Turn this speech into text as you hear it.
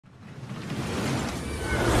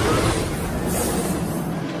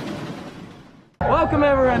Welcome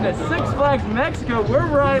everyone to Six Flags Mexico. We're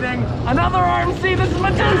riding another RMC. This is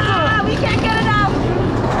Medusa. Ah, we can't get enough.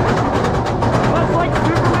 Much like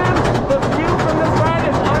Superman, the view from this ride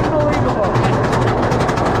is unbelievable.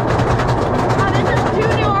 Oh, this is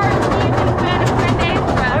 2 new RMCs in a span of 10 days,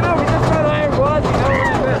 bro. I know, we just got Iron Was. You know,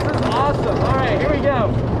 look at this. This is awesome. All right, here we go.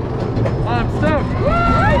 I'm stoked.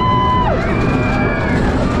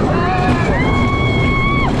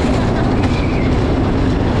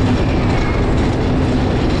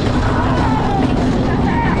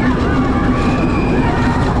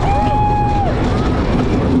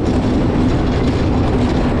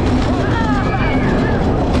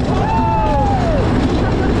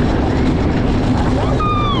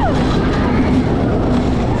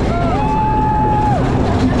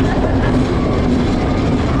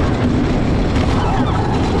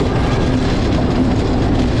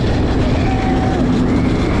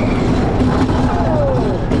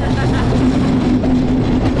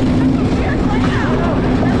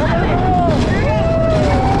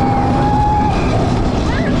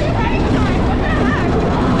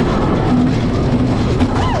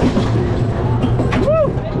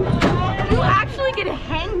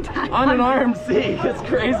 On an RMC, it's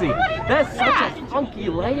crazy. That's such a funky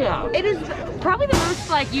layout. It is probably the most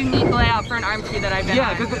like unique layout for an RMC that I've been on.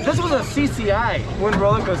 Yeah, because this was a CCI wind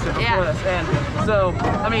roller coaster before this, and so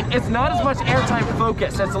I mean it's not as much airtime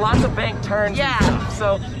focus. It's lots of bank turns and stuff.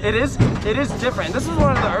 So it is different. This is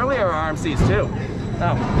one of the earlier RMCs too.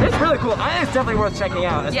 It's really cool. I think it's definitely worth checking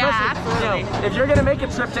out. Especially, you know, if you're gonna make a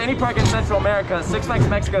trip to any park in Central America, Six Flags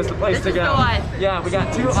Mexico is the place to go. Yeah, we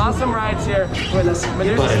got 2 awesome rides here with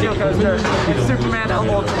Medusa Steel Coaster and Superman El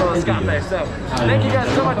Último Escape. So thank you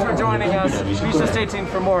guys so much for joining us. Be sure to stay tuned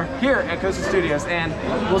for more here at Coaster Studios, and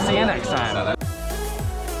we'll see you next time.